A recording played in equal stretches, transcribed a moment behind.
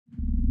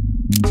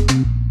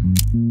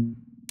What's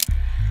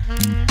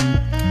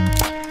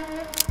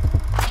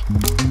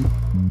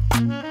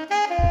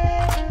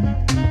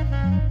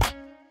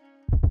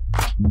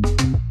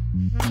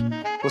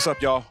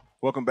up, y'all?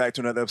 Welcome back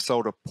to another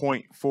episode of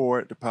Point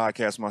Forward, the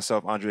podcast with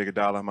myself, Andre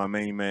Iguodala, my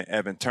main man,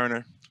 Evan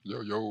Turner.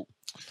 Yo.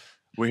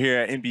 We're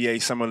here at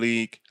NBA Summer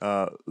League,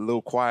 a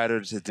little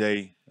quieter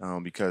today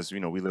because,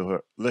 we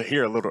live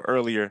here a little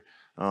earlier,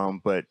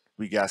 but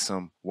we got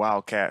some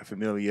Wildcat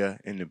familia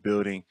in the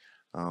building.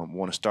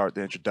 Want to start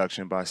the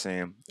introduction by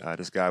saying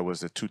this guy was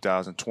the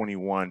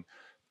 2021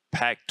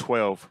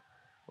 Pac-12.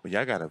 Well,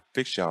 y'all got to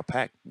fix y'all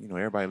Pac.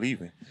 Everybody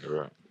leaving.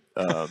 Right.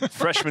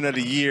 Freshman of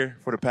the year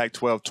for the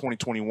Pac-12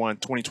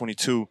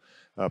 2021-2022.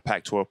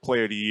 Pac-12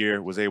 Player of the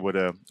Year. Was able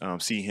to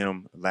see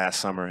him last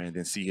summer and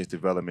then see his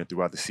development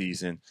throughout the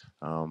season.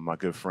 My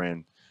good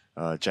friend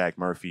Jack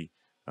Murphy,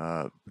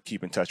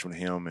 keep in touch with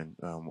him and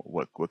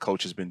what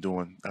Coach has been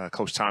doing.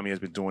 Coach Tommy has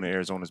been doing at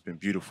Arizona has been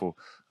beautiful.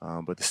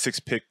 But the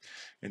sixth pick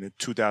in the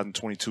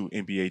 2022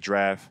 NBA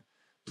Draft,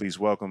 please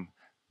welcome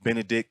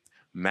Bennedict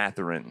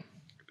Mathurin.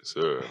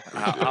 Sir.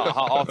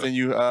 How often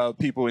you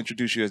people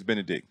introduce you as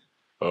Bennedict?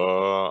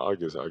 I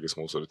guess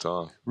most of the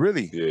time.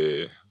 Really?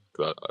 Yeah.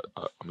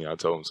 I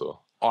tell them so.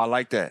 Oh, I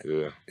like that.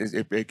 Yeah.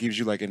 It gives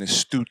you like an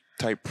astute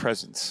type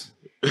presence.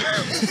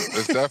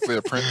 It's definitely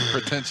a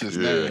pretentious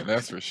name,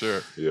 that's for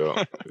sure.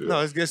 Yeah.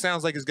 No, it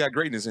sounds like it's got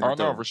greatness in it. Oh,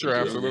 no, for sure,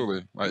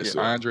 absolutely. Like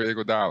Andre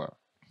Iguodala.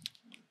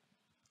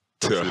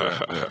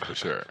 Yeah, for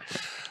sure.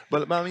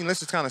 But let's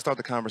just kind of start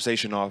the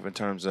conversation off in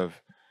terms of,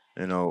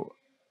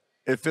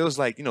 it feels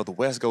like, the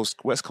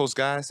West Coast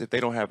guys, if they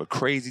don't have a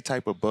crazy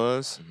type of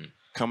buzz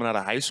coming out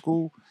of high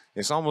school,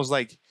 it's almost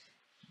like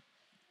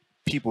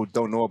people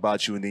don't know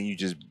about you and then you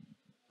just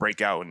break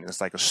out and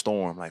it's like a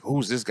storm. Like,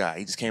 who's this guy?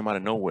 He just came out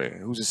of nowhere.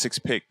 Who's the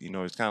sixth pick?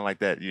 It's kind of like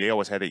that. They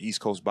always had the East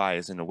Coast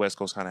bias and the West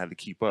Coast kind of had to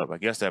keep up. I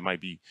guess that might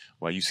be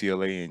why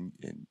UCLA and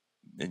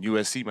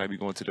USC might be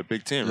going to the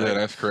Big Ten, right? Yeah,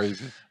 that's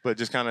crazy. But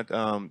just kind of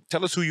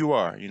tell us who you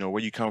are,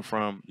 where you come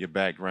from, your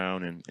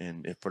background,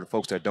 and if, for the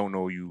folks that don't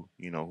know you,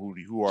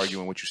 who are you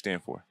and what you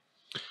stand for?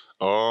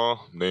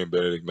 Name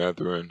Bennedict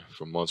Mathurin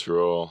from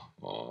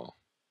Montreal.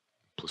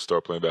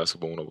 Started playing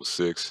basketball when I was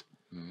 6.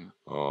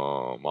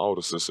 My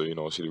older sister,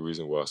 she's the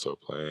reason why I started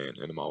playing,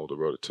 and my older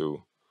brother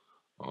too.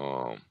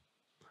 I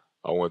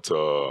went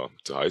to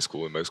high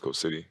school in Mexico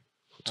City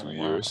for 2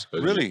 years.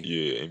 Really?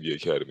 Yeah, NBA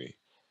Academy.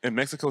 In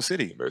Mexico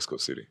City? Mexico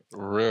City.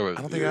 Really?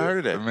 I don't think I heard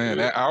of that. Man,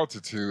 that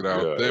altitude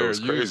out there,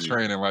 you was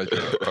training like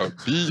a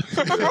beast.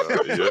 It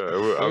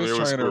was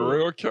training a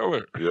real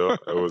killer. Yeah,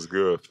 it was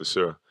good for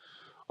sure.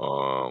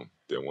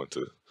 Then went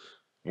to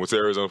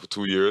Arizona for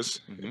 2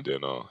 years, and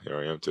then here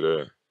I am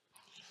today.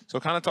 So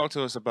kind of talk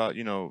to us about,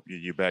 your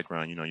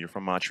background. You're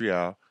from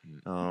Montreal.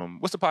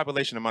 What's the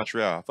population of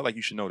Montreal? I feel like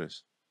you should know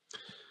this.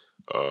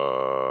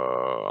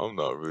 I'm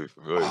not really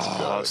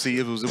familiar. See,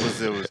 it was. I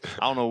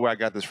don't know where I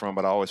got this from,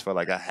 but I always felt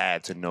like I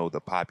had to know the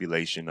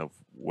population of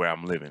where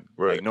I'm living.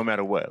 Right. Like, no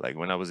matter what. Like,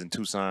 when I was in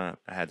Tucson,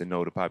 I had to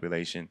know the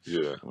population.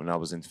 Yeah. When I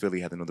was in Philly,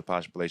 I had to know the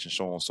population,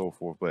 so on and so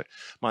forth. But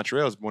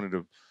Montreal is one of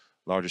the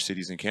larger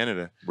cities in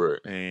Canada. Right.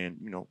 And,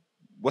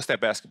 what's that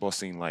basketball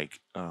scene like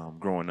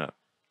growing up?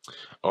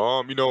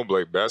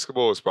 Like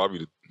basketball is probably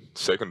the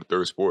second or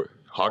third sport.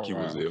 Hockey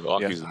was there.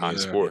 Hockey's the main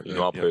sport.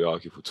 I played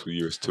hockey for 2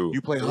 years too.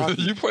 You play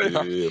hockey? You play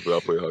hockey? Yeah, but I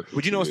play hockey.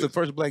 But it's the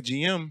first black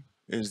GM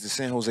is the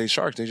San Jose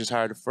Sharks. They just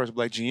hired the first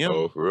black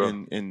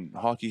GM in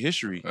hockey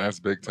history. That's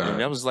big time. And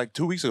that was like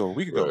 2 weeks ago, a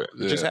week ago. Right.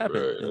 It just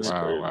happened.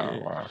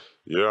 Right. Wow.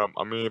 Yeah,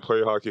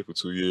 played hockey for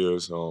 2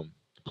 years.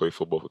 Played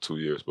football for 2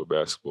 years, but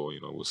basketball,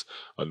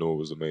 I knew it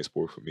was the main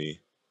sport for me.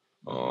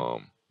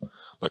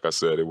 Like I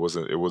said, it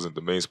wasn't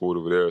the main sport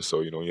over there.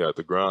 So you had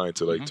to grind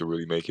to to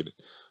really make it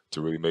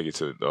to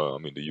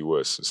the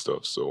U.S. and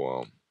stuff.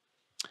 So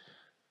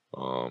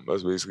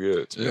that's basically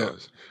it. To be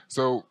honest.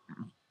 So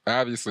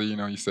obviously,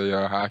 you say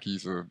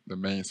hockey's the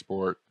main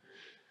sport.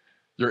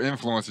 Your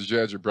influences, you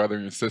had your brother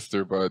and your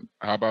sister, but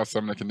how about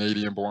some of the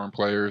Canadian-born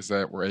players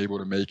that were able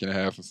to make and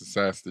have some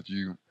success? Did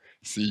you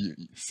see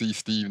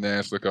Steve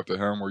Nash, look up to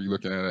him? Were you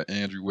looking at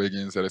Andrew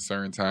Wiggins at a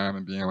certain time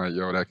and being like,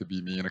 yo, that could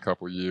be me in a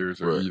couple of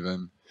years, or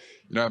even,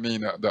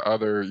 the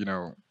other,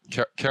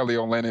 Kelly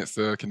Olynyk,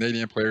 the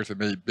Canadian players that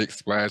made big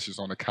splashes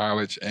on the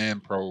college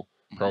and pro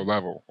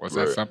level. Was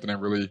that something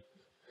that really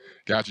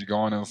got you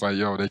going and was like,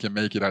 yo, they can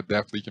make it, I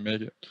definitely can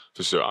make it?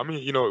 For sure.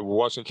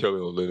 Watching Kelly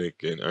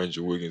Olynyk and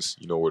Andrew Wiggins,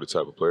 were the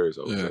type of players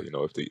I was like,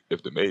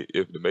 if they made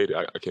it,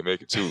 I can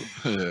make it too.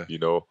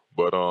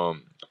 But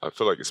I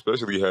feel like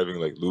especially having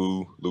like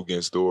Lou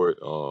Gans Dort,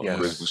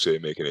 Chris Boucher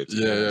making it.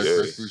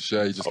 Chris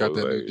Boucher, he just got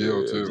that new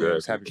deal too.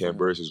 Exactly. Cam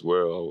Burris as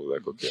well. I was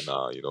like, okay,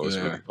 it's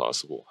really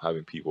possible.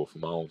 Having people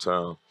from my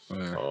hometown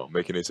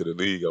making it to the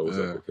league, I was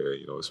like,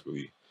 okay, it's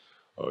really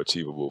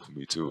achievable for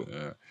me too.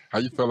 Yeah. How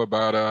you feel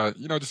about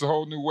just a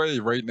whole new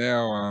wave right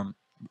now?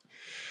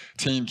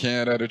 Team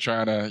Canada, they're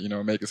trying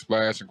to, make a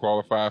splash and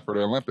qualify for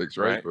the Olympics,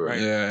 right? Right.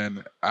 Yeah,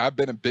 and I've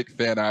been a big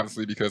fan,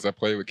 obviously, because I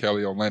played with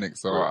Kelly Olynyk,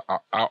 so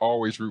I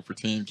always root for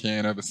Team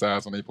Canada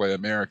besides when they play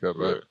America.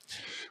 But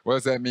what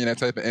does that mean, that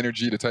type of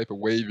energy, the type of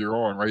wave you're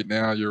on? Right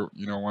now, you're,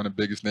 one of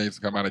the biggest names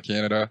to come out of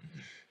Canada,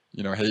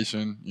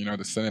 Haitian,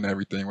 descent and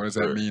everything. What does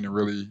that mean to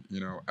really,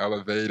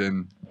 elevate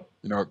and,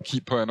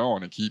 keep putting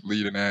on and keep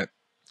leading that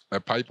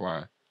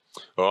pipeline?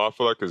 Oh, I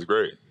feel like it's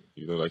great.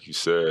 Like you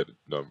said,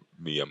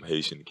 me, I'm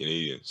Haitian and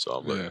Canadian, so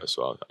I'm like,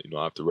 so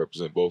I have to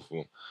represent both of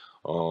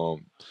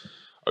them.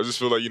 I just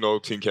feel like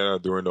Team Canada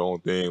doing their own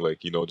thing,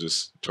 like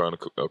just trying to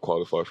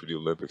qualify for the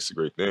Olympics is a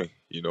great thing.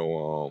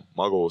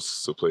 My goal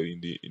is to play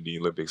in the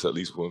Olympics at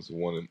least once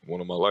in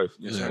my life.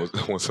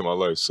 Once in my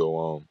life.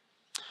 So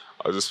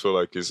I just feel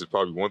like it's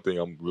probably one thing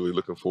I'm really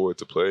looking forward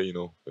to play,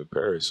 in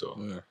Paris.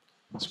 So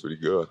it's pretty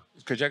good.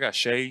 Because y'all got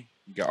Shea,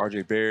 you got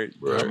RJ Barrett,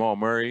 Jamal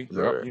Murray.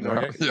 Right.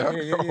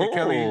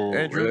 Kelly,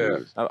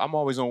 Andrew. I'm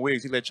always on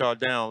Wiggs. He let y'all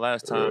down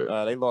last time.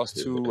 They lost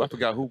to, I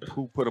forgot who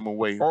put them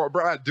away. Oh,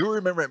 bro, I do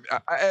remember.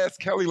 I asked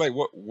Kelly, like,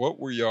 what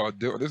were y'all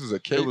doing? This is a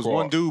cakewalk. It was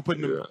one dude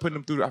putting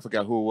them through. I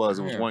forgot who it was.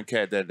 It was one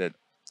cat that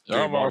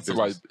y'all lost to,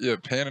 like,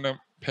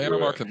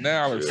 Panama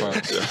Canal or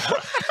something.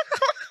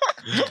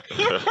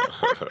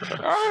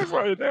 I was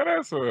like,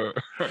 that's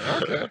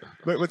okay.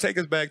 But take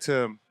us back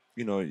to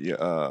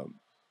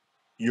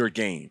your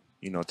game.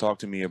 Talk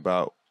to me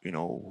about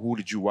who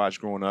did you watch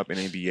growing up in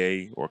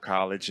NBA or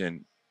college,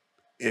 and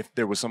if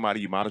there was somebody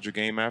you modeled your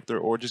game after,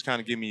 or just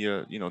kind of give me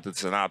the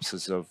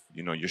synopsis of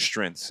your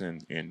strengths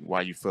and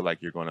why you feel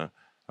like you're gonna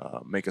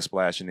make a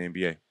splash in the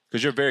NBA.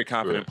 Because you're a very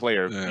confident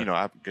player.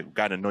 I've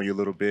got to know you a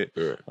little bit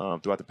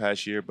throughout the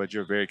past year, but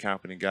you're a very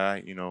confident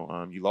guy.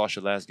 You lost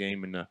your last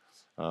game in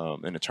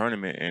the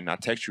tournament, and I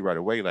text you right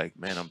away, like,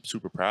 man, I'm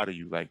super proud of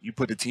you. Like, you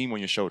put the team on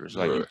your shoulders.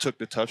 Like, you took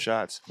the tough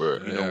shots.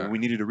 When we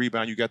needed a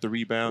rebound, you got the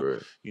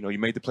rebound. You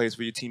made the plays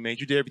for your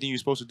teammates. You did everything you were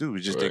supposed to do.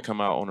 It just didn't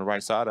come out on the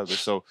right side of it.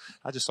 So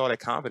I just saw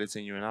that confidence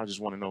in you, and I just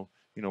want to know,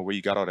 where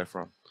you got all that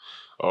from.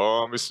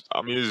 It's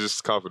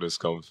just confidence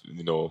comes.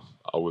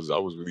 I was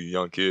a really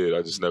young kid.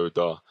 I just never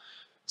thought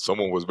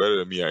someone was better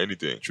than me at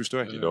anything. True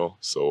story.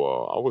 So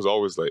I was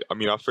always like,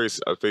 I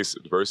faced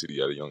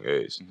adversity at a young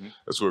age.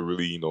 That's what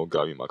really,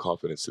 got me my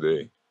confidence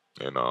today.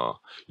 And,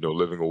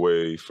 living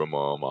away from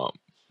my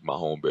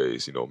home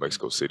base,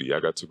 Mexico City, I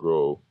got to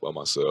grow by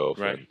myself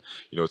and,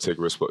 take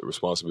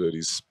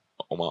responsibilities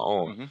on my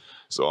own.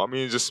 So,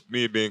 just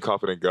me being a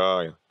confident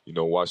guy,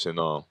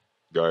 watching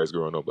guys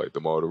growing up like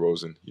DeMar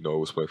DeRozan,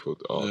 was playing for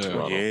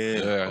Toronto.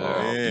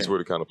 These were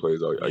the kind of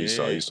players I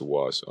used to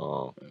watch.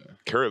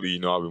 Currently,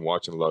 I've been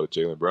watching a lot of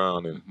Jaylen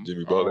Brown and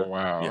Jimmy Butler. Oh,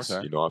 wow. Yes.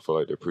 Okay. I feel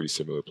like they're pretty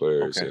similar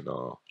players, and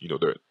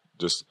they're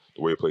just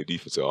the way they play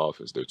defense and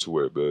offense. Their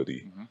two-way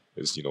ability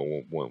is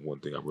one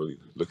thing I'm really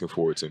looking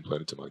forward to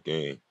implementing to my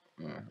game.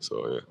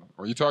 So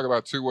Well, you talk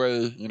about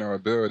two-way,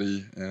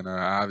 ability, and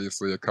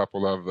obviously a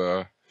couple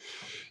of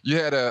you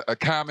had a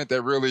comment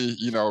that really,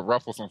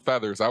 ruffled some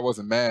feathers. I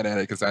wasn't mad at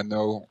it because I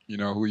know,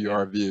 who you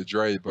are via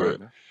Dre, but,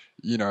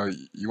 you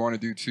want to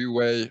do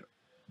two-way.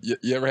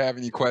 You ever have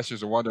any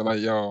questions or wonder,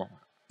 like,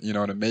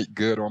 to make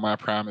good on my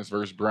promise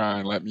versus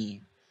Brian, let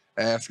me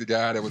ask a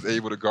guy that was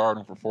able to guard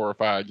him for 4 or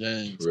 5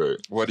 games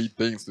what he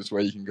thinks this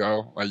way he can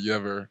go? Like,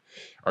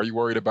 are you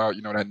worried about,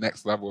 that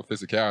next level of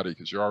physicality?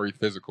 Because you're already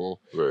physical,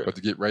 but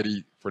to get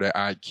ready for that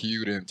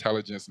IQ, the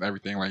intelligence, and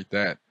everything like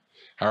that,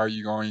 how are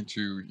you going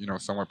to,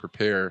 somewhat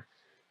prepare,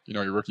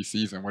 your rookie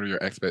season? What are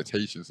your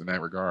expectations in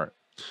that regard?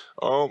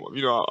 I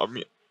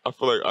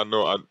feel like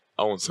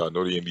I won't say I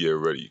know the NBA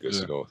already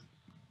because,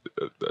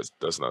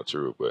 that's not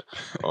true. But,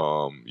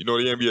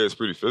 the NBA is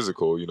pretty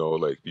physical,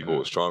 like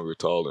people are stronger,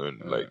 taller,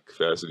 and like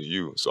faster than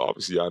you. So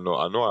obviously I know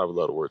I have a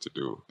lot of work to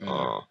do.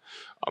 I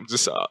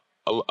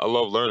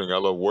love learning. I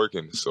love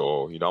working.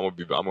 So, I'm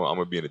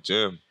gonna be in the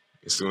gym.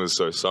 As soon as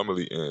summer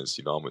league ends,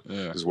 I'm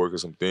just working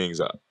some things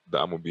that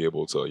I'm gonna be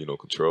able to,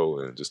 control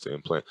and just to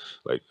implant,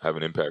 like have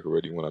an impact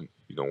already when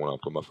I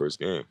play my first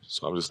game.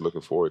 So I'm just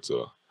looking forward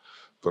to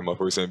play my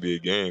first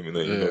NBA game and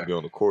then be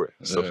on the court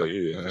and stuff like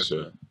that. For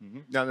sure.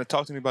 Now,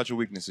 talk to me about your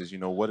weaknesses.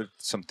 What are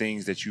some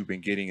things that you've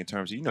been getting in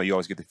terms of, you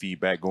always get the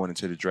feedback going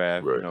into the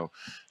draft.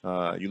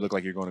 You look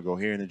like you're going to go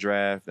here in the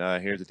draft.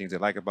 Here's the things they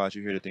like about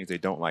you. Here are the things they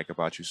don't like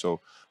about you.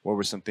 So what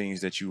were some things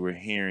that you were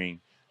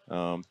hearing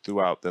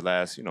throughout the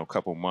last,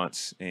 couple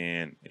months,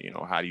 and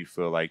how do you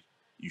feel like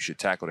you should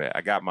tackle that?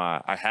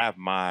 I have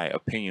my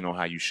opinion on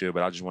how you should,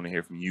 but I just want to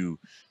hear from you.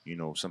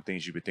 Some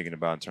things you've been thinking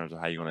about in terms of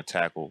how you're going to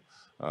tackle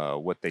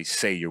what they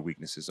say your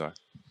weaknesses are.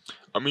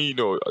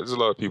 There's a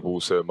lot of people who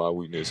said my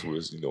weakness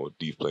was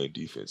playing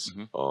defense.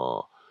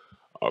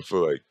 I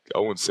feel like I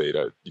wouldn't say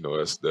that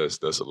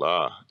that's a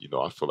lie.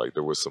 I feel like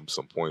there was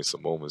some points,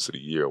 some moments of the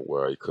year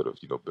where I could have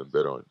been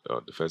better on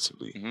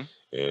defensively,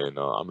 and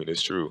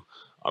it's true.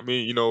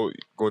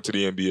 Going to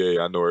the NBA,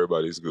 I know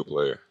everybody's a good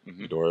player.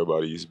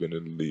 Everybody's been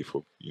in the league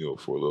for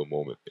for a little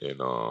moment, and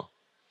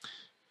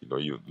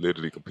you're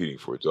literally competing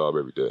for a job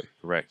every day.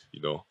 Correct.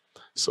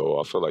 So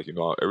I feel like, you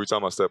know, every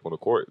time I step on the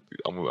court,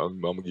 I'm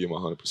gonna give my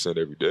 100%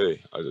 every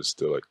day. I just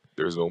feel like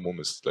there's no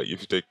moments like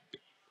if you take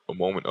a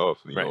moment off,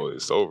 you know,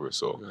 it's over.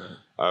 So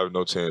I have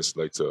no chance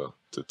like to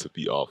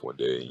be off one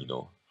day, you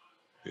know.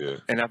 Yeah.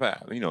 And I've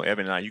had, you know,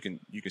 Evan and I, you can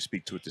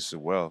speak to it this as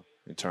well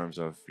in terms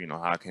of, you know,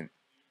 how can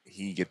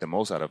he get the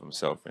most out of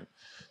himself. And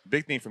the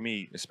big thing for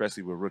me,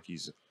 especially with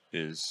rookies,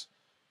 is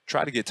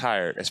try to get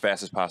tired as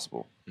fast as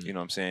possible. You know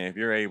what I'm saying? If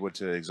you're able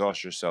to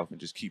exhaust yourself and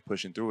just keep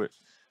pushing through it,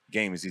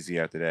 game is easy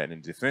after that.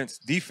 And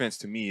defense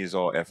to me is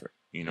all effort.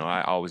 You know,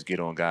 I always get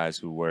on guys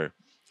who were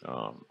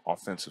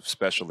offensive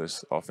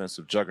specialists,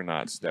 offensive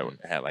juggernauts that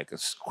had like a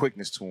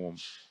quickness to them,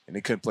 and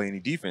they couldn't play any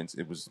defense.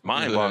 It was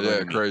mind-boggling.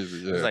 Yeah, crazy.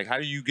 Yeah. It's like, how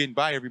do you get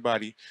by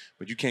everybody,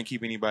 but you can't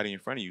keep anybody in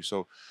front of you?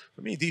 So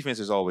for me, defense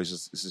is always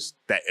just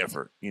that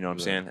effort. You know what I'm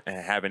saying?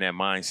 And having that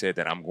mindset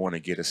that I'm going to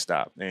get a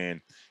stop.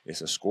 And it's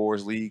a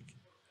scores league,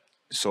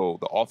 so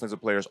the offensive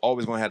players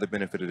always going to have the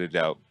benefit of the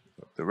doubt.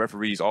 The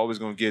referee's always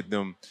going to give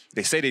them.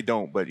 They say they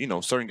don't, but you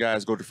know, certain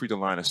guys go to free throw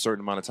line a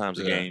certain amount of times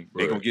a game.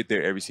 They're going to get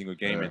there every single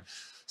game. And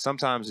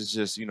sometimes it's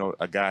just, you know,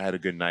 a guy had a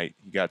good night,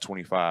 he got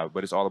 25,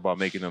 but it's all about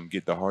making them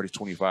get the hardest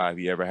 25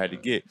 he ever had to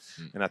get.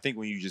 And I think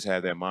when you just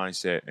have that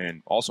mindset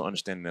and also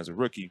understanding as a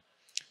rookie,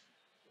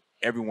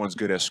 everyone's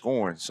good at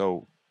scoring,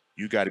 so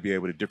you got to be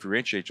able to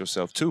differentiate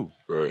yourself too.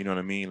 You know what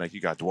I mean? Like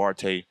you got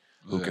Duarte,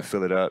 who can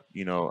fill it up,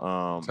 you know.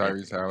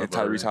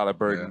 Tyrese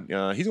Halliburton.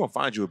 He's going to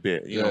find you a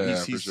bit. You know,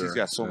 he's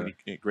got so many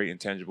great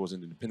intangibles,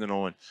 and depending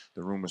on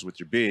the rumors with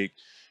your big,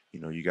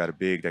 you know, you got a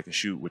big that can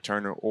shoot with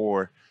Turner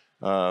or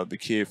the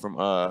kid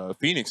from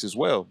Phoenix as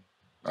well.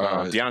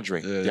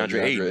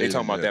 DeAndre Ayton. They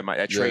talking about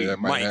that trade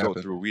might go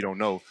through. We don't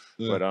know.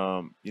 But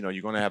you know,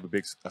 you're gonna have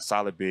a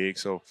solid big.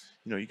 So,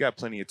 you know, you got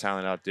plenty of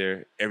talent out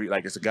there.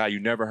 It's a guy you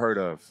never heard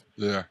of.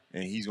 Yeah.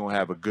 And he's gonna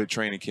have a good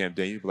training camp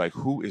day. You'll be like,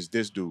 who is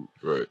this dude?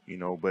 Right. You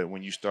know, but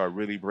when you start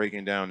really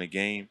breaking down the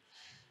game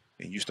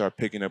and you start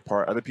picking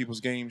apart other people's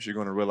games, you're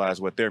gonna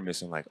realize what they're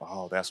missing. Like,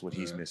 oh, that's what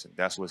he's missing.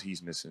 That's what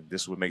he's missing.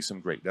 This is what makes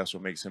him great. That's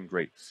what makes him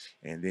great.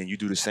 And then you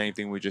do the same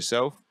thing with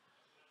yourself.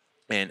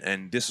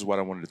 And this is what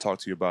I wanted to talk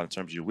to you about in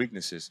terms of your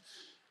weaknesses.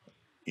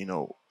 You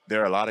know,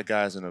 there are a lot of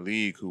guys in the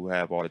league who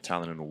have all the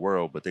talent in the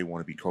world, but they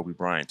want to be Kobe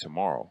Bryant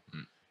tomorrow.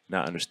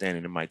 Not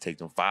understanding it might take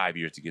them 5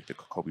 years to get to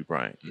Kobe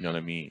Bryant. You know what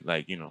I mean?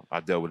 Like, you know,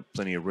 I dealt with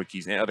plenty of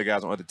rookies and other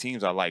guys on other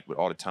teams I like with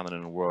all the talent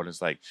in the world.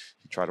 It's like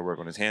he tried to work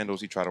on his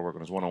handles, he tried to work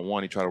on his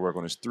one-on-one, he tried to work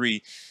on his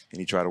three, and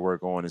he tried to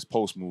work on his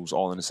post moves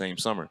all in the same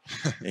summer.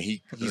 And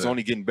he's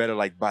only getting better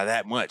like by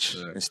that much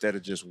instead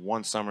of just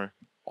one summer,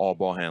 all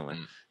ball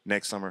handling.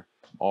 Next summer,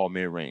 all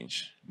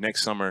mid-range.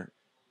 Next summer,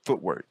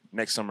 footwork.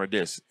 Next summer,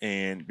 this.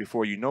 And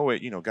before you know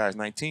it, you know, guy's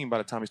 19. By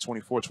the time he's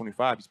 24,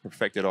 25, he's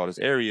perfected all his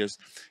areas.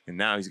 And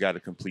now he's got a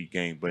complete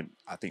game. But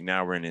I think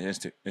now we're in an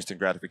instant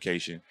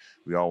gratification.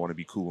 We all want to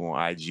be cool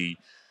on IG.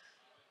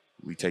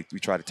 We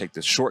try to take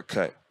the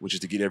shortcut, which is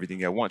to get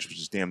everything at once, which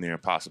is damn near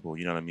impossible.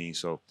 You know what I mean?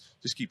 So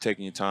just keep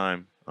taking your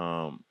time.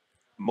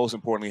 Most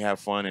importantly, have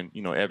fun. And,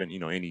 you know, Evan, you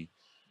know,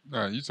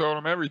 you told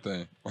him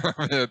everything. At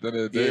the end of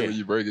the day, when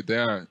you break it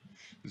down,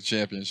 the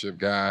championship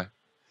guy,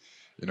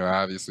 you know,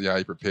 obviously how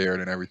he prepared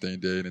and everything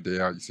day in and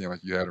day out, you seem like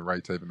you had the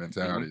right type of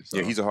mentality. So,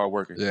 yeah, he's a hard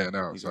worker. Yeah,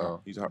 no.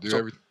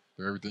 Do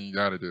everything you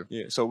got to do.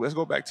 Yeah, so let's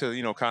go back to,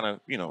 you know, kind of,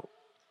 you know,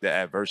 the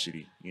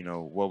adversity. You know,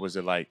 what was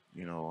it like,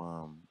 you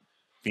know,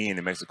 being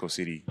in Mexico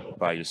City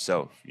by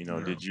yourself? You know,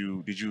 did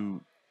you,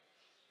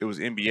 it was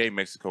NBA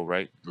Mexico,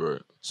 right?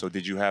 Right. So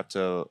did you have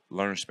to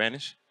learn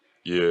Spanish?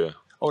 Yeah.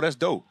 Oh, that's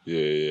dope.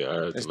 Yeah,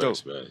 I had to learn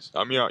Spanish.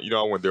 I mean,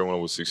 I went there when I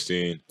was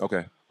 16.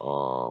 Okay.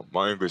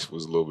 My English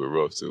was a little bit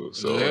rough too,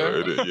 so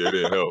it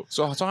didn't help.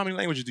 So how many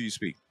languages do you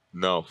speak?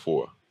 Now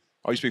 4.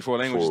 Oh, you speak 4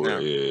 languages now?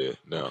 Yeah,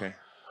 now. Okay.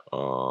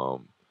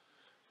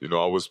 You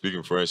know, I was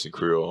speaking French and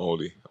Creole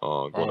only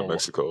going to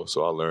Mexico,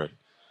 so I learned.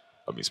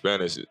 I mean,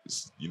 Spanish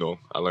is, you know,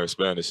 I learned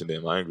Spanish and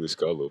then my English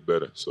got a little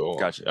better. So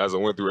as I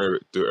went through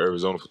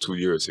Arizona for 2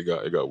 years, it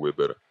got way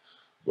better.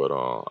 But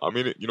I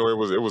mean, you know,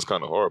 it was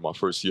kind of hard. My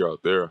first year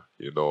out there,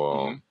 you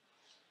know,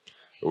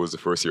 it was the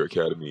first year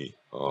academy.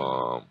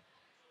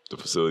 The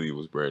facility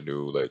was brand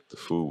new. Like the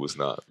food was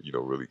not, you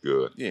know, really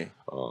good. Yeah.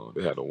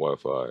 They had no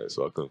Wi-Fi,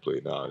 so I couldn't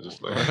play.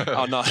 Just like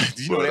oh no,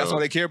 do you know that's all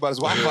they care about is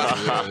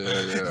Wi-Fi?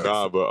 Yeah.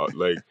 Nah, but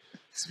like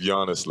to be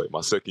honest, like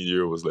my second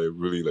year was like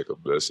really like a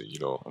blessing. You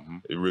know,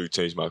 it really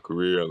changed my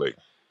career. Like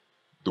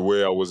the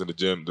way I was in the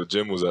gym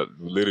was at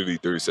literally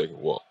 30-second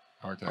walk.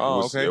 Okay.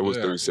 It was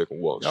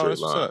 30-second walk, straight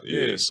line.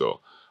 Yeah. So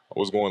I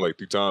was going like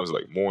 3 times,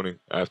 like morning,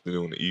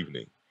 afternoon, and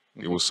evening.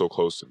 It was so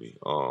close to me.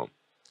 I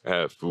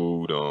had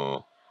food,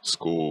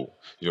 school,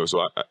 you know,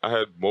 so I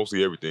had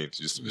mostly everything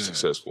to just be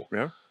successful.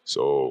 Yeah.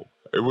 So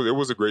it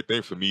was a great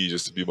thing for me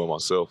just to be by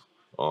myself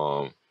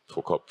for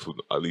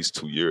at least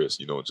 2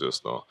 years. You know,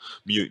 just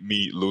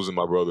me losing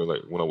my brother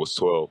like when I was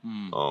 12.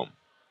 I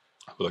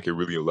feel like it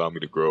really allowed me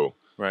to grow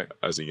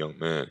as a young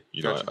man.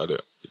 You know,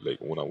 like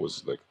when I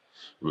was like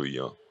really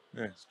young.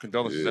 Yeah,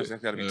 condolences.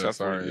 That's got to be tough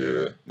for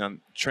you. Yeah. Now,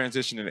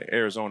 transitioning to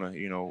Arizona,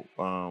 you know,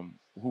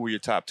 who were your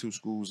top 2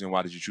 schools and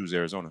why did you choose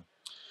Arizona?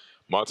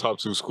 My top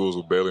 2 schools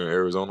were Baylor and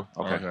Arizona.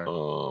 Okay.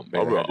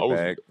 Baylor had the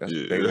bag.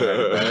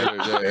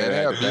 They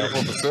have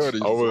beautiful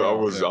facilities.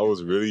 I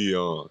was really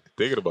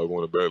thinking about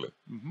going to Baylor.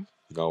 Mm-hmm.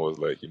 You know, I was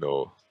like, you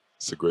know,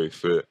 it's a great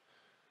fit.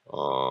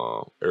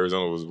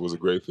 Arizona was a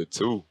great fit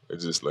too.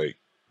 It's just like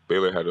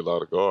Baylor had a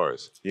lot of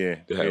guards. Yeah.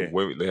 They had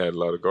women. They had a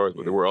lot of guards,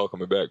 but they were all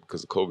coming back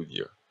because of COVID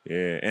year.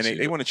 Yeah, and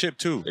they won a chip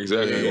too.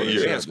 Exactly.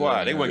 They had a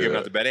squad. They weren't giving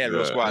out the bat. They had a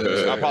real squad.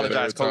 I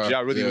apologize, coach.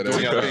 Y'all really was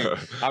doing your thing.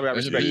 I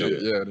respect them.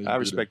 Yeah, I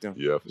respect them.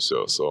 Yeah, for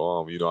sure.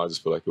 So you know, I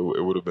just feel like it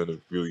would have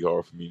been really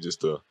hard for me just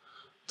to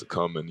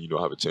come and, you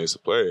know, have a chance to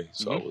play.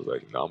 So I was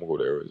like, nah, I'm gonna go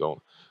to Arizona.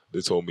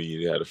 They told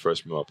me they had a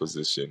freshman in my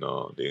position,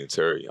 Dan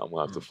Terry. I'm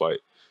gonna have to fight,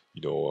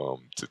 you know,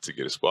 to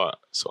get a spot.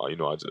 So you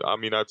know, I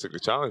took the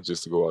challenge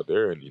just to go out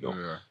there, and you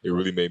know, it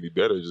really made me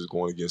better just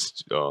going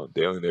against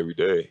Dalen every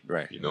day.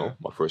 Right. You know,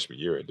 my freshman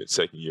year, and then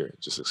second year it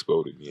just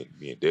exploded me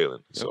and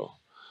Dalen. Yep. So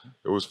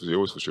it was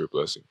for sure a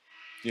blessing.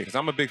 Yeah, because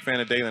I'm a big fan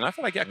of Dalen. I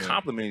feel like y'all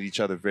complimented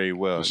each other very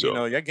well. Sure. You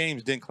know, your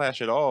games didn't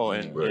clash at all,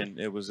 and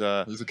it was.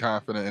 He's a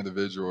confident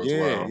individual as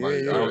well.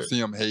 Like, I don't see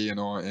him hating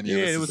on any of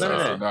his it was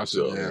success.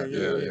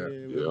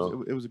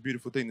 It was a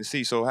beautiful thing to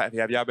see. So have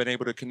y'all been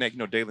able to connect? You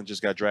know, Dalen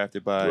just got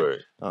drafted by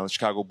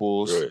Chicago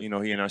Bulls. Right. You know,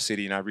 he in our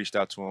city, and I reached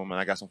out to him,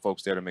 and I got some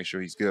folks there to make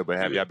sure he's good. But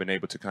have y'all been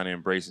able to kind of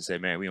embrace and say,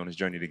 man, we on this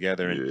journey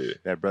together, and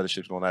that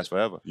brothership's gonna last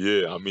forever?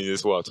 Yeah, I mean,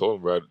 that's what I told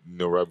him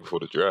right before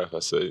the draft. I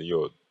said, you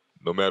know,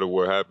 no matter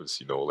what happens,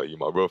 you know, like you're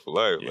my bro for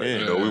life. Like,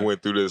 you know, we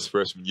went through this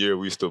freshman year.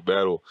 We still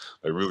battle,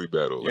 like really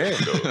battle. Like,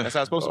 you know, that's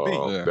how it's supposed to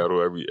be.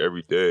 Battle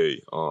every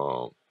day.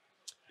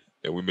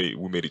 And we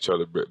made each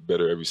other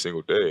better every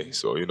single day.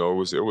 So you know, it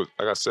was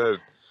like I said,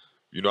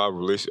 you know, I have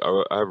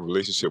a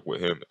relationship with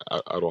him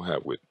I don't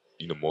have with,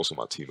 you know, most of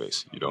my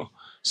teammates. You know,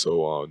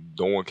 so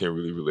no one can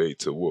really relate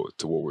to what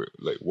we're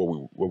like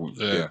what we've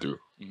been through.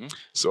 Mm-hmm.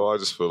 So I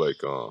just feel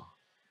like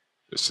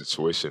the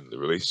situation, the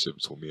relationship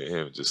between me and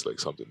him is just like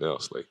something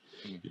else. Like,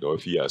 you know,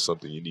 if he has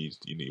something you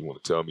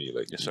want to tell me,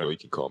 like, you know, you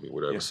can call me,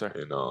 whatever. Yes, sir.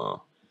 And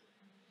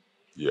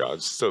I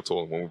just still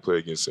told him when we play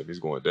against him, he's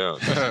going down.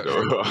 You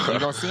know? You're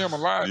gonna see him a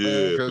lot,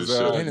 man, because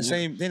sure. they're in the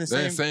same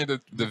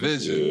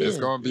division. It's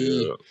gonna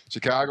be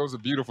Chicago's a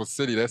beautiful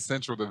city. That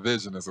Central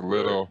Division is a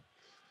little.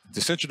 The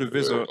Central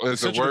Division,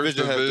 has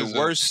the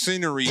worst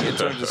scenery in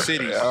terms of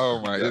cities.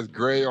 Oh my! It's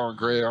gray on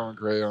gray on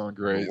gray on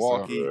gray.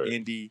 Milwaukee,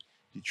 Indy,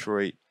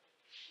 Detroit,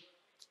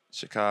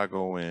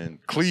 Chicago, and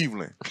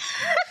Cleveland.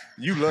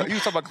 You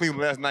talked about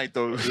Cleveland last night,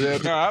 though. Yeah,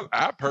 no,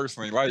 I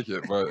personally like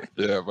it,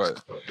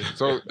 but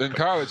so in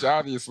college,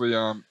 obviously,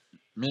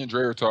 me and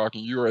Dre were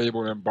talking. You were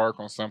able to embark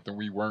on something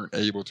we weren't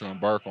able to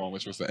embark on,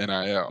 which was the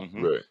NIL.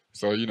 Mm-hmm. Right.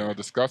 So you know,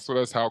 discuss with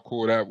us how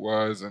cool that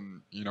was,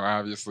 and you know,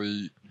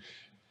 obviously,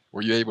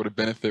 were you able to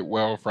benefit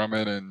well from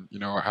it, and you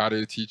know, how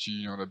did it teach you,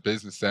 you know, the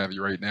business savvy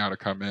right now to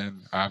come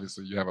in?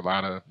 Obviously, you have a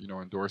lot of, you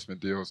know, endorsement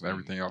deals and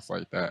everything else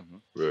like that.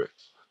 Mm-hmm. Right.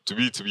 To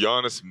be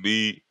honest,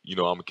 me, you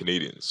know, I'm a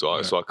Canadian, so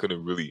I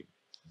couldn't really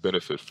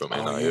benefit from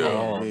NIL.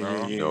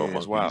 You know,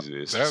 my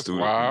visa is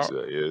student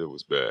visa. Yeah, it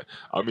was bad.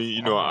 I mean,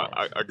 you know,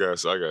 I got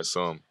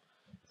some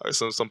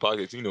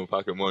pocket, you know,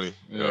 pocket money.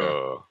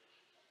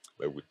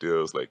 Like with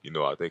deals, like, you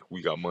know, I think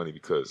we got money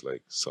because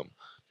like some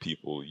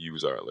people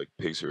use our like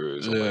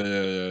pictures.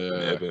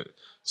 Evan.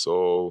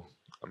 So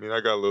I mean,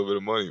 I got a little bit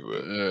of money,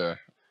 but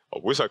I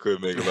wish I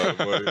could make a lot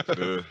of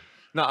money.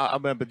 No,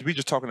 but we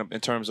just talking in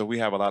terms of we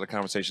have a lot of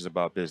conversations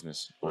about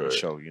business on the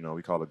show. You know,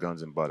 we call it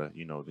guns and butter.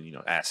 You know,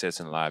 assets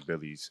and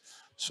liabilities.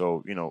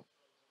 So, you know,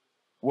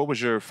 what was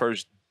your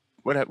first?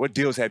 What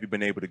deals have you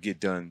been able to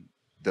get done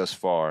thus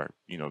far?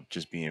 You know,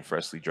 just being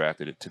freshly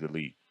drafted to the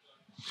league.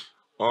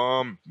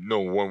 No,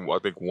 I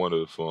think one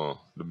of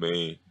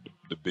the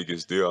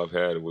biggest deal I've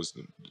had was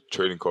the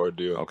trading card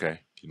deal. Okay.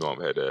 You know,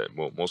 I've had that.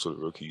 Most of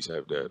the rookies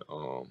have that.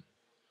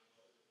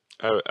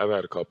 I've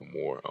had a couple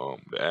more.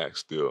 The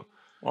Axe deal.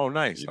 Oh,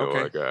 nice. You know,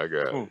 okay. I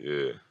got cool.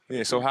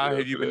 Yeah. So how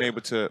have you been able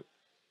to?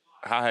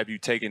 How have you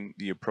taken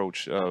the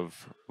approach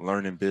of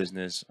learning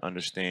business,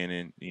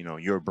 understanding, you know,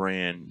 your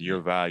brand, your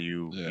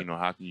value? You know,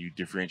 how can you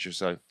differentiate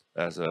yourself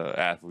as an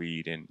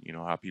athlete, and you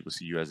know how people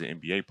see you as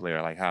an NBA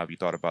player? Like, how have you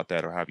thought about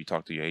that, or how have you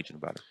talked to your agent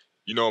about it?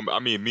 You know, I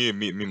mean, me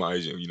and my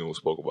agent, you know,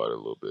 spoke about it a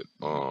little bit.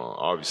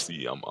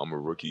 Obviously, I'm a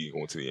rookie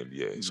going to the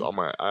NBA, so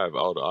I have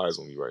all the eyes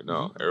on me right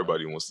now.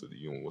 Everybody wants to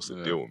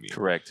deal with me.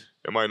 Correct.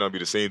 It might not be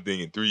the same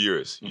thing in 3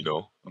 years, you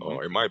know,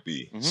 or it might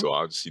be. So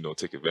I'll just, you know,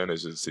 take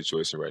advantage of the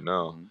situation right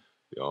now.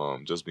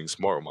 Just being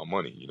smart with my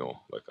money, you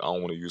know, like I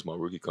don't want to use my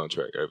rookie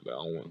contract. I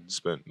don't want to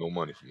spend no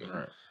money from it.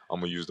 Right. I'm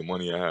gonna use the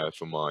money I have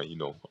from my, you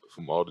know,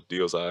 from all the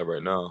deals I have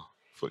right now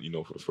for, you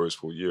know, for the first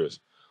 4 years.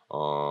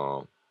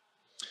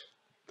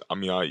 I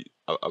mean, I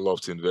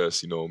love to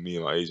invest. You know, me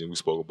and my agent, we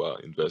spoke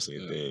about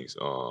investing in things.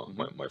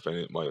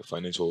 My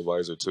financial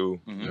advisor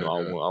too. You know,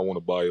 I want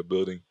to buy a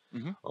building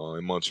in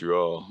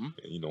Montreal,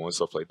 you know, and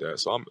stuff like that.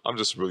 So I'm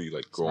just really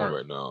like growing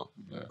right now,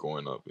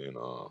 growing up in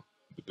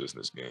the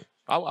business game.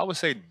 I would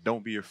say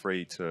don't be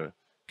afraid to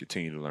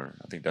continue to learn.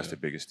 I think that's the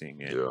biggest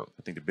thing. And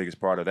I think the biggest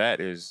part of that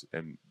is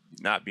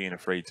not being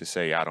afraid to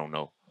say, I don't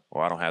know.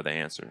 or I don't have the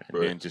answer.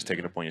 And then just take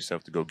it upon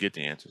yourself to go get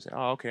the answer. Say,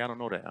 oh, okay, I don't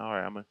know that. All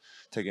right, I'm going to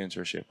take an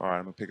internship. All right,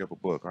 I'm going to pick up a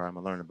book. All right, I'm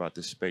going to learn about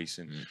this space.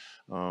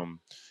 And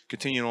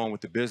continuing on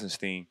with the business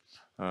theme,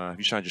 have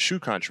you signed your shoe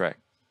contract?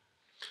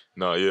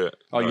 No, yet.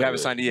 Oh, you haven't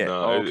signed it yet?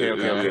 No, okay.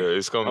 Yeah,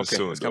 it's coming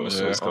soon. It's coming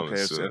soon. It's coming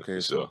soon. Okay,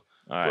 for sure.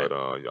 All right. But,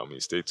 I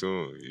mean, stay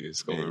tuned.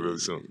 It's coming really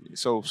soon.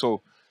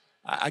 So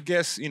I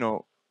guess,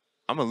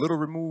 I'm a little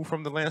removed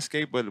from the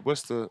landscape, but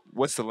what's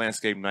the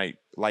landscape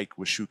like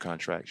with shoe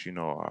contracts?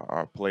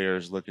 Are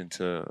players looking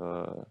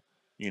to,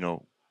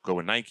 go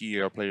with Nike?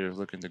 Are players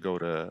looking to go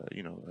to,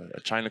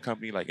 a China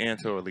company like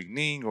Anta or Li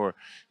Ning? Or,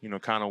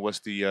 kind of what's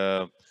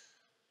the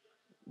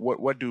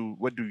what do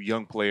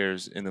young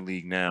players in the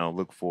league now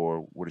look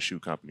for with a shoe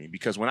company?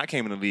 Because when I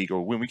came in the league,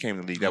 or when we came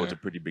in the league, that was a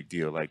pretty big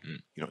deal. Like,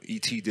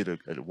 ET did a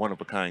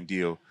one-of-a-kind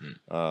deal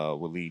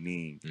with Li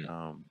Ning,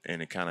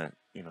 and it kind of,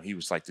 he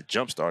was like the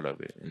jump start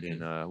of it. And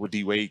then with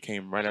D-Wade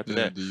came right after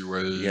that.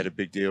 D-Wade, he had a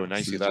big deal. And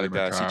I see a lot of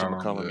guys, CJ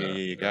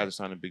McCollum, guys are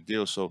signing a big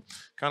deal. So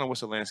kind of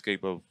what's the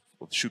landscape of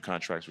shoe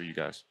contracts for you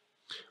guys?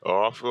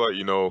 Oh, I feel like,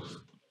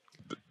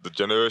 the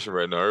generation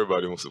right now,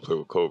 everybody wants to play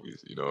with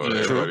Kobe's.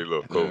 Everybody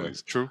loves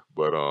Kobe's. True.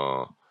 But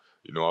I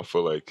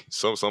feel like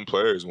some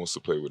players wants to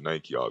play with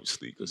Nike,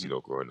 obviously, because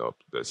growing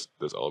up, that's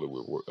all that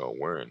we're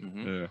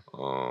wearing.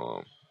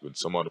 But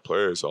some other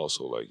players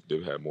also, like,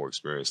 they've had more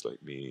experience,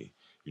 like me.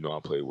 I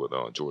played with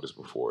Jordans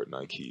before,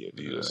 Nike,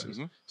 Adidas,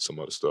 and some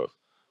other stuff.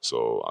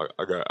 So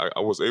I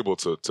was able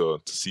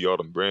to see all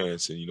them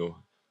brands and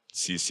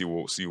see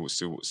what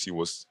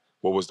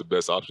was the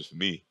best option for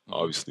me.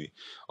 Obviously,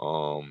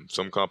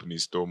 some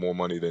companies throw more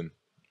money than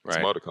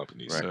some other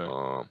companies.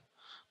 But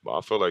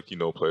I feel like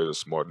players are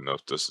smart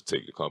enough just to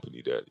take the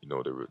company that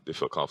they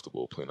feel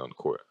comfortable playing on the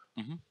court.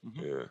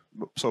 Yeah.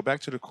 So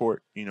back to the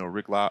court.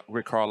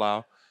 Rick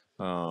Carlisle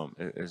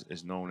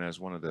is known as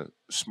one of the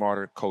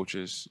smarter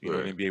coaches. In the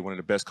NBA, one of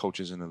the best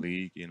coaches in the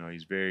league.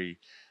 He's very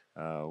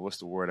what's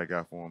the word I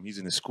got for him? He's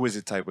an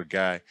exquisite type of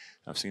guy.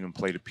 I've seen him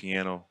play the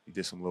piano. He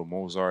did some little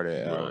Mozart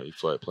at. He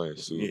played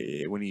planes too.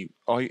 Yeah, when he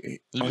played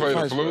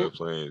the flute.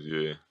 Planes,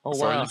 yeah. Oh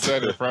so wow! he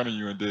sat in front of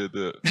you and did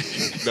that.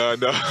 No.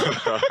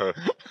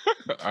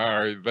 All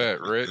right,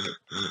 bet Rick.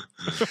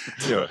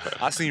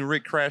 I seen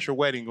Rick crash a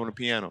wedding on the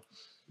piano.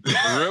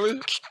 Really?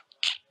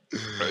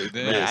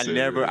 Man, I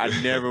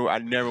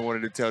never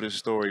wanted to tell this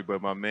story,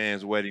 but my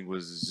man's wedding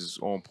was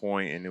just on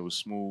point and it was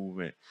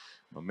smooth, and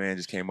my man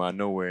just came out of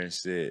nowhere and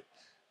said,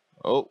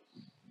 "Oh,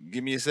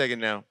 give me a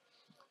second now.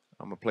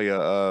 I'm gonna play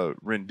a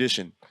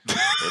rendition."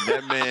 And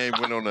that man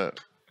went on a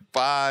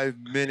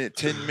 5-minute,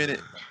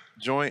 10-minute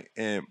joint,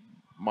 and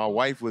my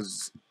wife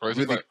was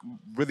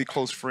really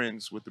close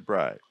friends with the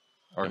bride.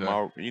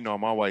 Okay. And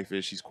my wife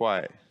she's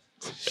quiet.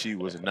 She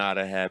was not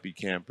a happy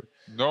camper.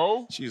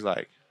 No? She's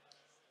like,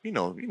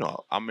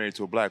 I'm married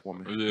to a black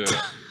woman. Yeah.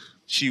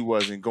 She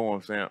wasn't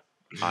going, fam.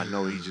 I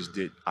know he just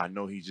didn't.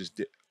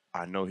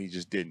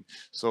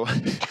 So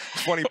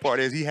funny part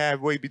is he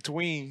halfway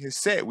between his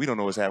set. We don't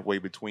know what's halfway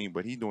between,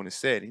 but he doing his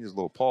set. He just a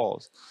little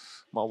pause.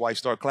 My wife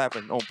started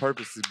clapping on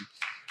purpose to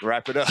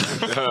wrap it up.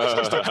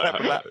 Start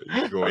clapping loud.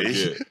 I'm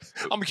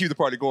gonna keep the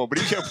party going, but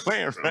he kept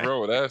playing. Right?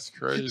 Bro, that's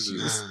crazy.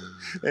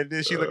 And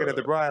then she looking at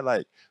the bride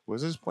like,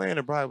 "Was this playing?"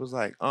 The bride was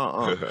like,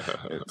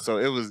 So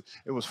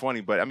it was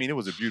funny, but I mean, it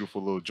was a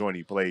beautiful little joint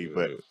he played.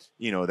 But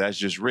that's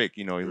just Rick.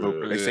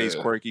 They say he's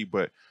quirky,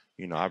 but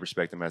I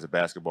respect him as a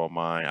basketball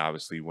mind.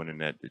 Obviously, winning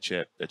the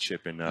chip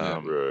in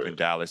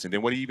Dallas, and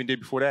then what he even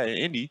did before that in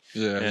Indy.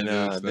 Yeah, and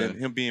then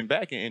him being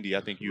back in Indy,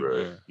 I think he's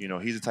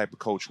the type of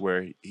coach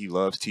where he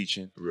loves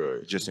teaching.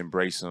 Right. Just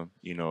embrace him.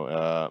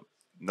 No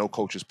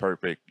coach is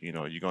perfect.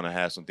 You're gonna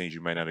have some things you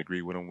may not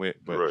agree with him with,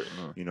 but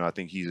I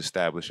think he's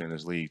established in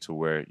this league to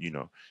where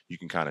you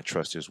can kind of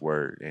trust his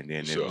word, and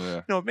then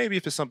maybe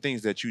if it's some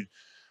things that you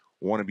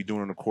want to be doing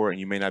on the court and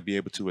you may not be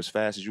able to as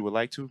fast as you would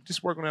like to,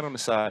 just work on that on the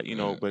side,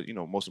 but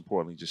most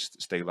importantly,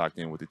 just stay locked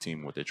in with the team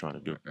and what they're trying to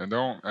do. And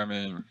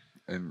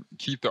and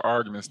keep the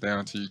arguments down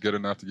until you're good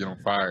enough to get them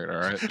fired,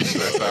 all right?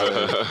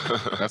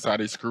 That's how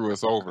they screw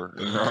us over,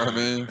 you know what I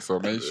mean?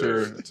 So make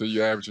sure until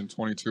you're averaging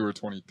 22 or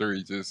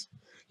 23, just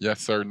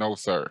yes sir, no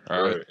sir,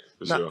 all right?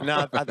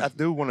 Now I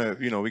do want to,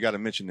 we got to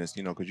mention this,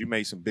 because you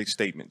made some big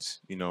statements,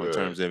 in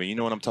terms of it. You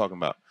know what I'm talking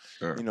about.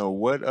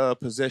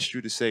 What possessed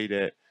you to say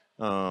that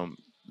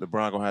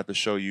LeBron gonna have to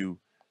show you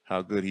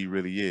how good he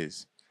really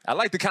is? I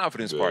like the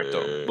confidence part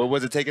though, but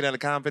was it taken out of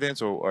confidence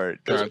or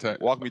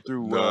walk me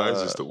through? No,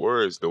 it's just the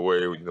words, the way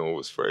it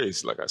was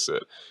phrased. Like I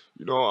said,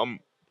 I'm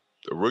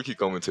a rookie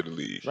coming to the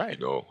league. Right. I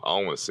don't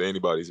want to say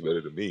anybody's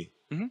better than me.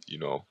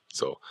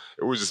 So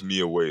it was just me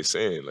a way of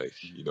saying like,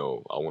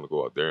 I want to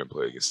go out there and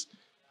play against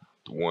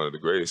one of the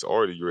greatest,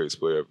 or the greatest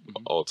player of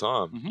all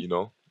time.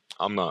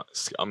 I'm not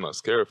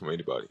scared from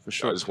anybody. For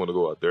sure. I just want to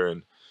go out there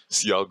and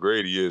see how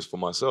great he is for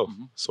myself.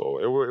 So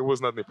it was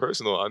nothing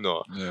personal. I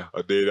know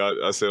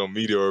I said on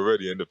media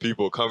already, and the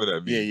people coming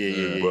at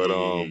me. But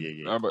I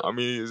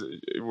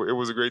mean, it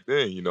was a great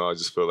thing. I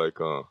just feel like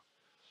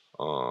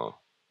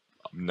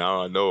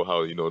now I know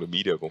how the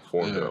media gonna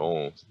form their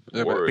own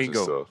words and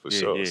stuff for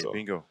sure. Yeah, So,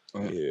 bingo.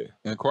 Yeah.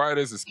 And quiet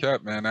as it's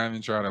kept, man. I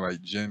ain't trying to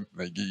like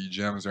give you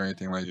gems or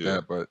anything like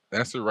that, but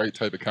that's the right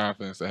type of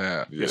confidence to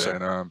have. Yeah.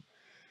 And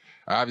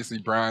obviously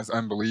Brian's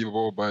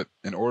unbelievable, but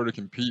in order to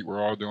compete,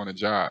 we're all doing a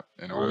job.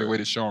 And the only way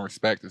to show him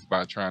respect is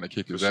by trying to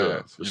kick his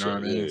ass. You know what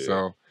I mean? Yeah.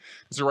 So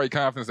it's the right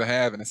confidence to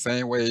have. In the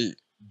same way,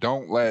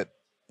 don't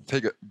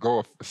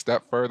go a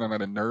step further and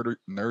let a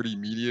nerdy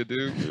media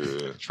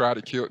dude try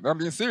to kill. I'm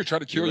being serious. Try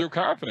to kill your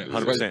confidence.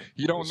 100%. Like,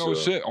 he don't know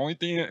shit. Only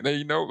thing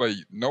they know,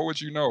 know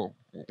what you know.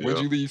 When'd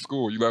you leave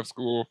school? You left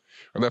school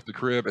or left the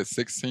crib at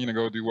 16 to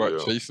go do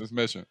what? Chase this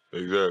mission.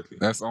 Exactly.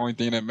 That's the only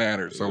thing that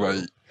matters. So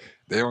like,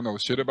 they don't know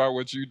shit about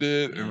what you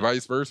did, and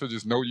vice versa.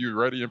 Just know you're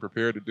ready and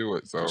prepared to do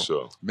it.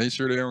 So make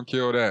sure they don't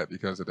kill that,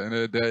 because at the end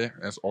of the day,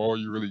 that's all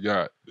you really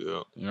got.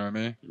 Yeah. You know what I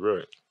mean? You're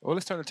right. Well,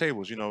 let's turn the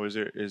tables.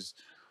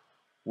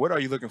 What are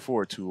you looking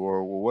forward to,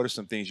 or what are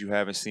some things you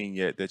haven't seen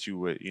yet that you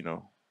would,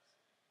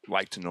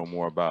 like to know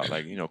more about?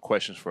 Like,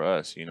 questions for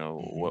us.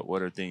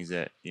 What are things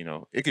that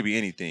it could be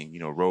anything.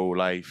 Road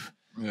life.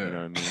 Yeah. You know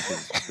what I mean?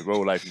 'Cause the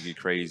road life can get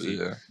crazy.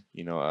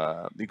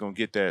 Yeah. They're gonna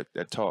get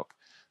that talk.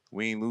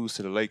 We ain't lose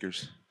to the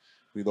Lakers.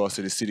 We lost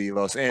to the city of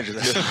Los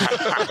Angeles.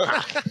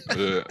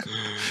 Yeah.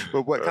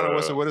 But what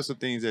are some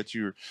things that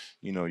you're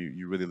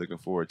really looking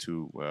forward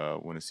to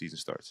when the season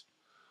starts?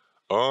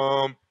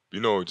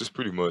 Just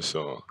pretty much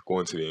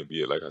going to the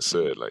NBA. Like I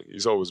said, like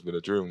it's always been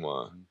a dream of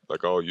mine.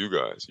 Like all you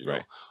guys,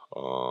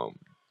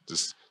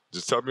 just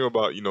tell me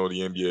about the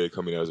NBA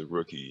coming as a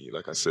rookie.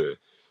 Like I said,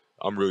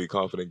 I'm a really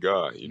confident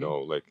guy.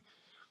 Like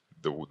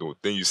the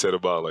thing you said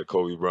about like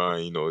Kobe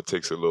Bryant. It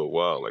takes a little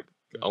while. Like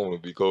I want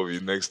to be Kobe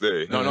the next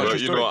day. No, but I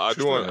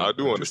do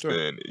True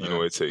understand.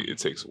 story. It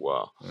takes a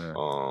while.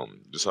 Yeah.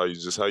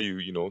 Just how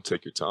you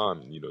take your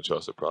time and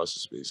trust the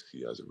process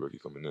basically as a rookie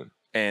coming in.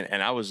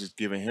 And I was just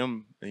giving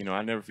him,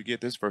 I never forget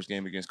this first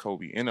game against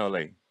Kobe in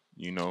LA.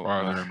 Oh,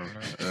 I remember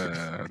that.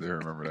 Yeah, I do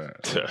remember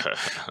that.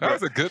 That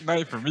was a good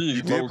night for me.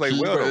 You did play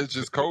well, though. It's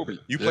just Kobe.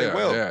 You played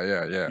well.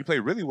 Yeah. You played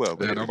really well.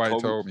 Yeah, nobody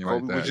told me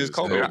like Kobe that. was just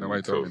Kobe. Yeah,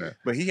 nobody told me that.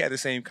 But he had the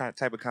same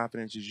type of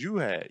confidence as you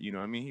had. You know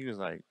what I mean? He was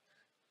like,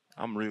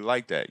 I'm really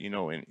like that,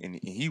 and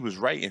he was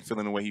right in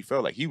feeling the way he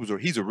felt. Like you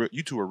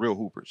two are real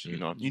hoopers. You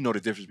know the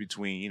difference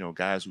between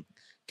guys who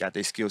got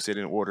their skill set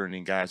in order and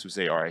then guys who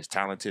say, all right, it's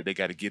talented, they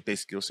got to get their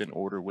skill set in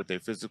order with their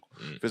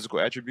physical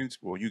attributes.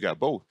 Well, you got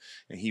both,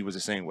 and he was the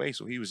same way.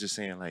 So he was just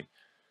saying like,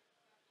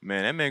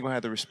 man, that man gonna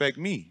have to respect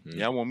me.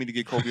 Y'all want me to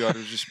get Kobe all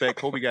this respect.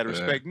 Kobe got to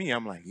respect me.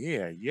 I'm like,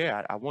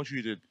 yeah. I want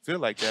you to feel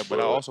like that, but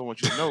I also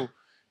want you to know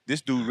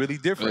this dude really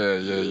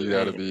different. Yeah, you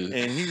gotta be.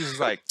 And he was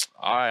like,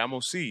 all right, I'm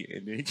gonna see.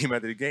 And then he came out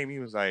of the game. He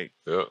was like,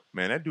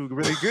 man, that dude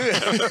really good.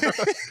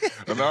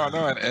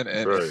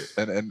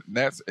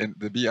 and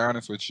to be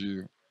honest with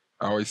you,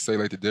 I always say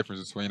like the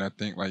difference between I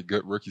think like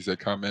good rookies that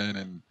come in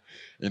and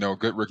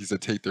good rookies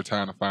that take their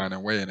time to find their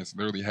way, and it's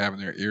literally having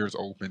their ears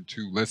open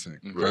to listen,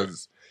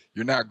 because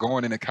you're not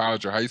going into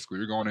college or high school.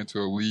 You're going into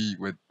a league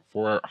with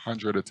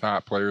 400 of the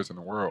top players in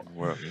the world.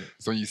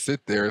 So you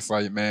sit there, it's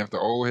like, man, if the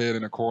old head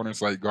in the corner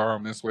is like, guard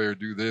him this way or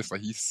do this, like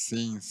he's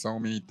seen so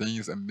many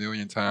things a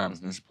million times.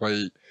 He's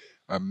played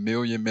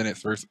 1,000,000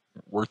 minutes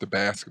worth of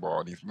basketball,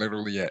 and he's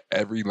literally at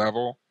every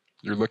level.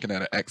 You're looking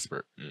at an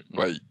expert,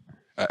 like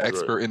an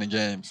expert in the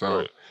game.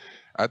 So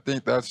I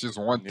think that's just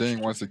one thing.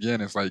 Once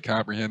again, it's like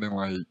comprehending,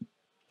 like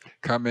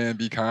come in,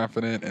 be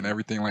confident, and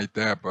everything like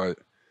that, but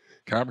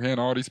comprehend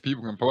all these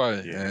people can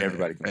play. Yeah, and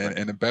everybody can play.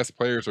 And the best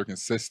players are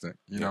consistent.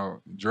 You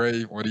know,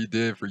 Dre, what he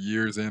did for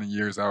years in and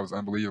years out was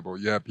unbelievable.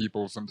 You have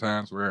people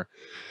sometimes where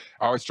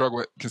I always struggle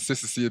with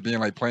consistency of being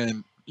like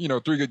playing, 3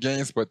 good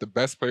games, but the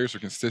best players are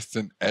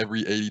consistent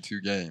every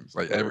 82 games,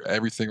 like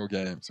every single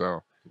game.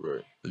 So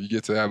if you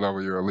get to that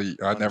level, you're elite.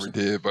 I never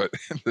did, but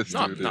this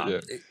dude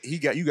did.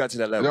 Yeah. You got to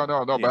that level.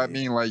 No, but I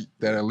mean like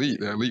that elite,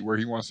 the elite where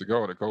he wants to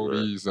go, the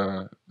Kobe's,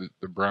 the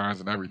Bryans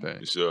and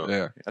everything.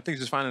 Yeah. I think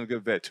just finding a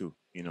good vet too,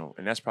 and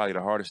that's probably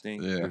the hardest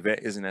thing. Yeah. The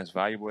vet isn't as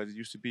valuable as it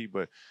used to be,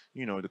 but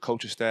the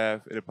coaching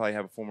staff, it'll probably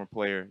have a former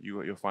player.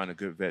 You'll find a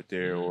good vet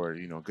there, or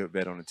a good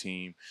vet on the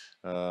team.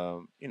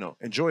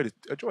 Enjoy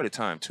the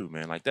time too,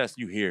 man. Like that's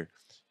you here.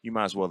 You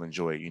might as well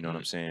enjoy it, you know what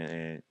I'm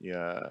saying?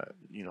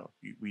 And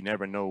we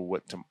never know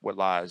what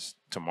lies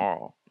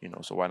tomorrow,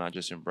 so why not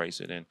just embrace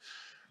it? And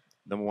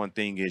number one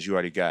thing is you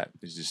already got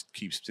is just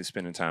keep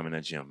spending time in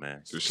that gym,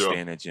 man. Stay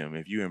in that gym.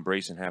 If you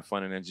embrace and have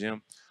fun in that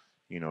gym,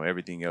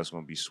 everything else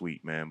gonna be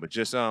sweet, man. But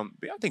just I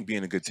think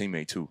being a good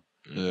teammate too.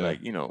 Yeah.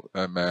 Like,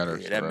 that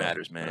matters. Yeah, that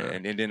matters, man.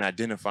 Yeah. And then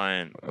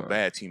identifying a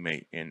bad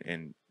teammate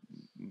and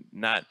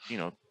not,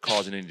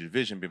 causing any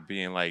division, but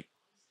being like,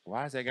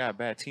 why is that guy a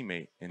bad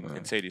teammate?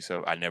 And say to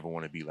yourself, I never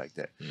want to be like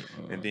that.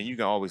 And then you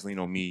can always lean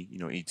on me,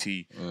 ET.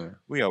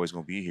 We always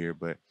gonna be here,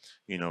 but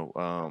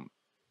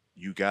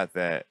you got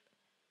that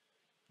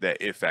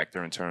it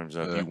factor in terms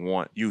of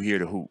you here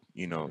to hoop.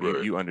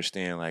 You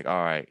understand like,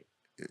 all right,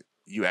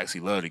 you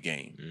actually love the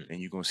game, and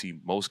you're gonna see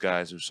most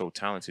guys who are so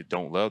talented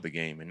don't love the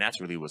game, and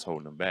that's really what's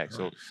holding them back.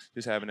 So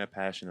just having that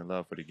passion and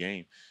love for the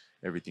game,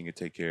 everything can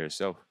take care of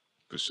itself.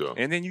 For sure.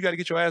 And then you got to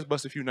get your ass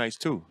busted a few nights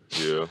too.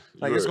 Yeah.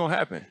 Like it's gonna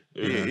happen.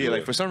 Yeah. Like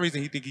Yeah. for some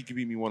reason he think he can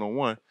beat me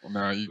 1-on-1.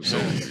 No, you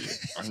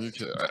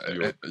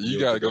can't. You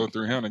got to go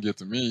through him to get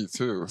to me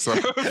too. So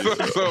like,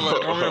 I'm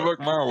gonna look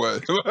my way.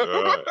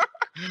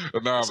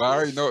 No, but I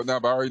already know. No,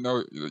 but I already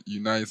know you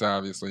nice,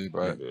 obviously.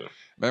 But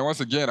man, once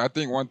again, I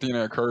think one thing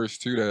that occurs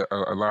too that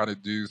a lot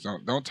of dudes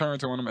don't turn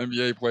to one of them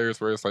NBA players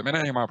where it's like, man,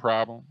 that ain't my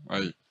problem.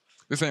 Like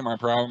this ain't my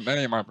problem. That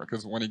ain't my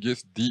because when it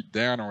gets deep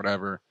down or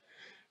whatever,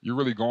 you're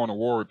really going to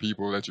war with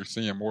people that you're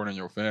seeing more than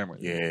your family.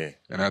 Yeah.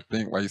 And I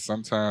think like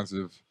sometimes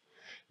if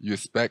you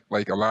expect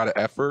like a lot of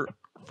effort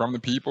from the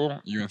people,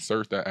 you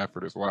insert that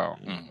effort as well.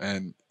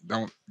 And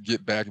don't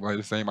get back like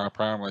this ain't my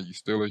problem. Like you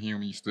still a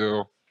human, you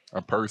still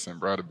a person,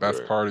 bro. The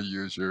best part of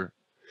you is your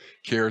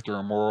character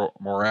and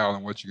morale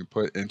and what you can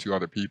put into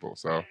other people.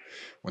 So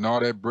when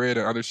all that bread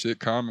and other shit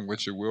come, and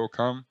which it will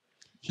come,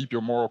 keep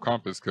your moral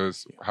compass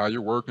because how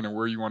you're working and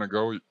where you want to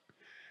go,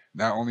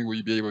 not only will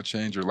you be able to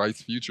change your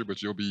life's future,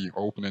 but you'll be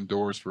opening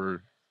doors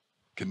for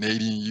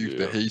Canadian youth,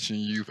 the Haitian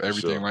youth,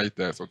 everything like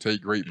that. So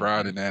take great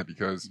pride in that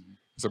because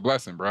it's a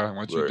blessing, bro. And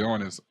what you're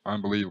doing is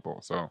unbelievable.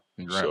 So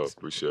congrats. Sure,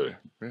 appreciate it.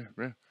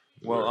 Yeah.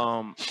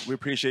 Well, we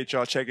appreciate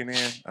y'all checking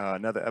in.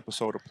 Another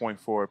episode of Point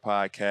Forward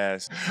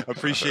Podcast.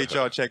 Appreciate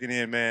y'all checking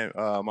in, man.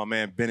 My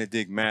man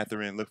Bennedict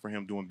Mathurin. Look for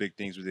him doing big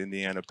things with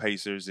Indiana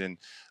Pacers, and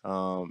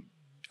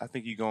I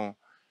think you're gonna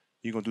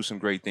do some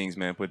great things,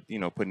 man.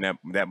 Putting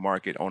that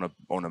market on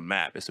a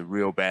map. It's a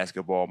real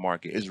basketball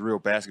market. It's real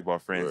basketball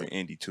friends in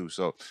Indy too.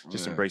 So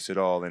just embrace it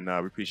all, and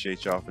we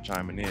appreciate y'all for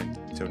chiming in.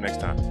 Until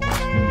next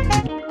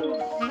time.